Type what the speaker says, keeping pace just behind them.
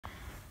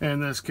In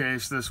this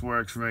case, this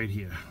works right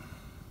here.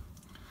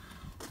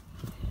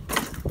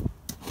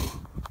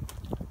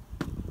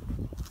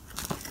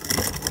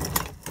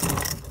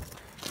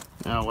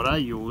 Now what I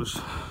use,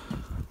 did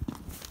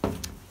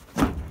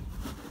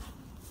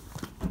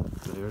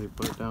I already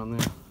put it down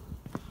there?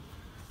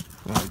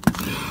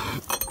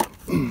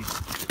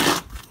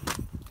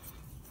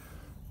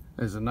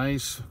 There's a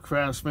nice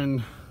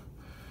Craftsman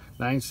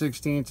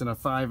 9/16 and a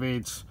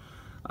 5/8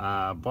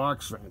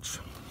 box wrench.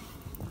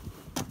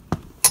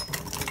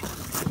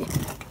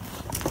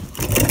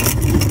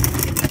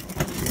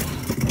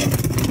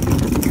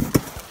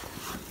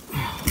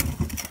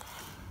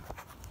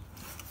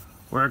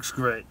 Works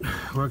great.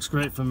 Works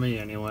great for me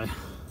anyway.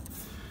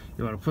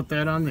 You want to put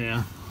that on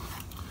there.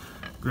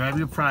 Grab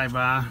your pry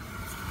bar.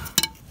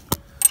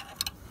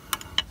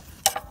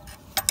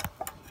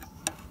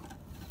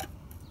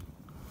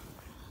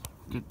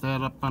 Get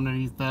that up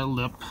underneath that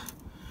lip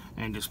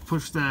and just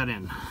push that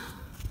in.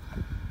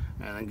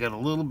 And then get a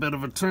little bit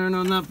of a turn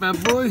on that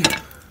bad boy.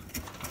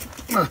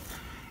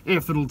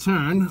 If it'll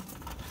turn.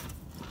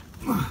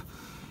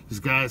 These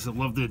guys that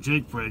love their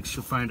Jake brakes,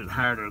 you'll find it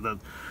harder to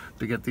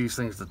get these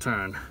things to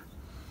turn.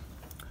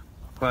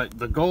 But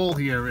the goal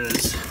here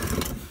is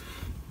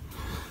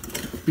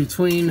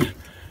between,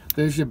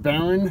 there's your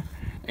bearing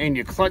and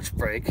your clutch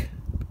brake.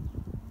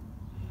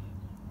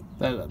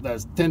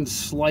 That thin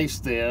slice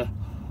there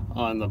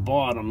on the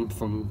bottom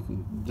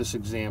from this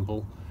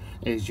example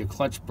is your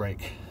clutch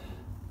brake.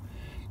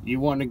 You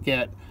want to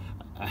get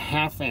a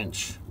 1/2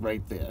 inch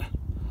right there,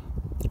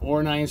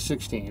 or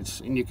 9/16,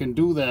 and you can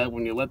do that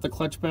when you let the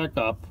clutch back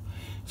up.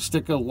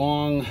 Stick a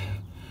long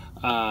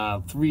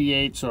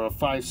 3/8 or a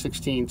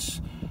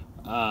 5/16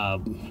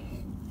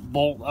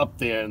 bolt up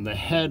there, and the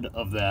head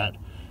of that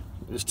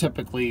is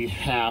typically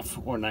 1/2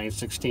 or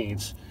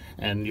 9/16,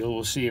 and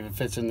you'll see if it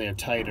fits in there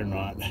tight or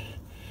not.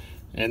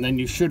 And then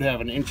you should have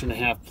an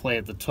 1.5 inch play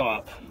at the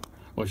top,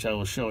 which I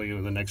will show you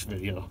in the next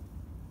video.